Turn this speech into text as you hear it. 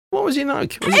What was he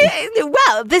like?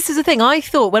 Well, this is the thing. I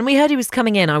thought when we heard he was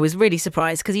coming in, I was really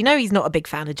surprised because he's not a big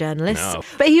fan of journalists. No.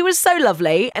 But he was so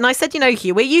lovely. And I said,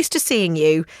 Hugh, we're used to seeing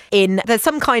you there's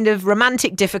some kind of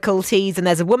romantic difficulties and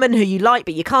there's a woman who you like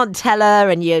but you can't tell her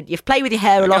and you play with your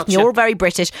hair a lot and you're all very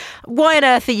British. Why on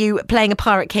earth are you playing a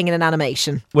pirate king in an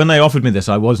animation? When they offered me this,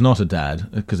 I was not a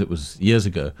dad because it was years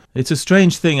ago. It's a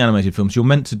strange thing, animated films. You're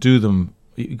meant to do them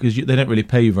because they don't really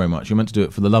pay you very much. You're meant to do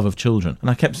it for the love of children. And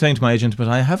I kept saying to my agent, but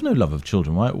I have no love of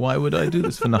children. Why would I do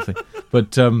this for nothing?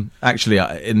 But actually,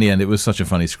 in the end, it was such a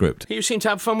funny script. You seem to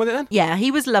have fun with it then? Yeah, he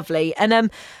was lovely. And I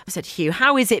said, Hugh,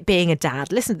 how is it being a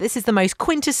dad? Listen, this is the most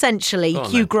quintessentially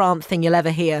Hugh Grant thing you'll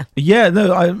ever hear. Yeah,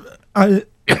 no, I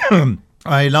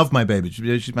I love my baby.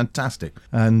 She's fantastic.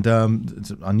 And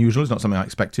it's unusual. It's not something I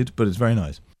expected, but it's very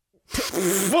nice.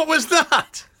 What was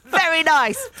that? Very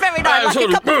nice, like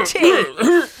a cup of tea.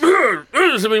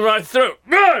 Something right through.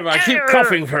 I keep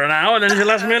coughing for an hour and then he'll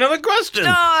ask me another question.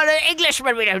 Oh,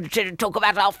 Englishmen, we don't talk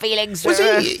about our feelings. Was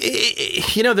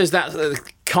he, there's that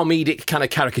comedic kind of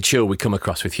caricature we come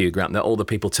across with Hugh Grant that all the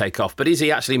people take off, but is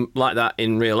he actually like that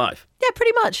in real life? Yeah,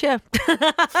 pretty much, yeah.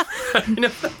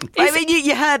 I mean,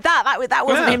 you heard that. That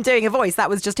wasn't him doing a voice. That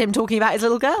was just him talking about his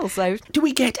little girl. So, do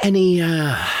we get any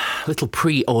little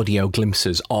pre-audio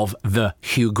glimpses of the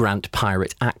Hugh Grant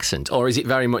pirate accent? Or is it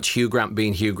very much Hugh Grant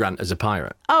being Hugh Grant as a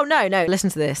pirate? Oh, no.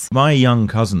 Listen to this. My young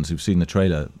cousins who've seen the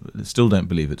trailer still don't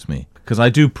believe it's me. Because I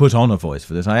do put on a voice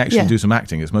for this. I actually do some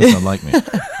acting. It's most unlike me.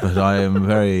 But I am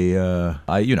very...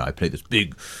 I play this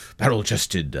big,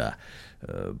 barrel-chested...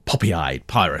 poppy-eyed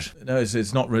pirate. No,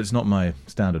 it's not my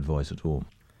standard voice at all.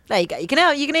 There you go. You can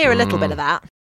hear a little bit of that.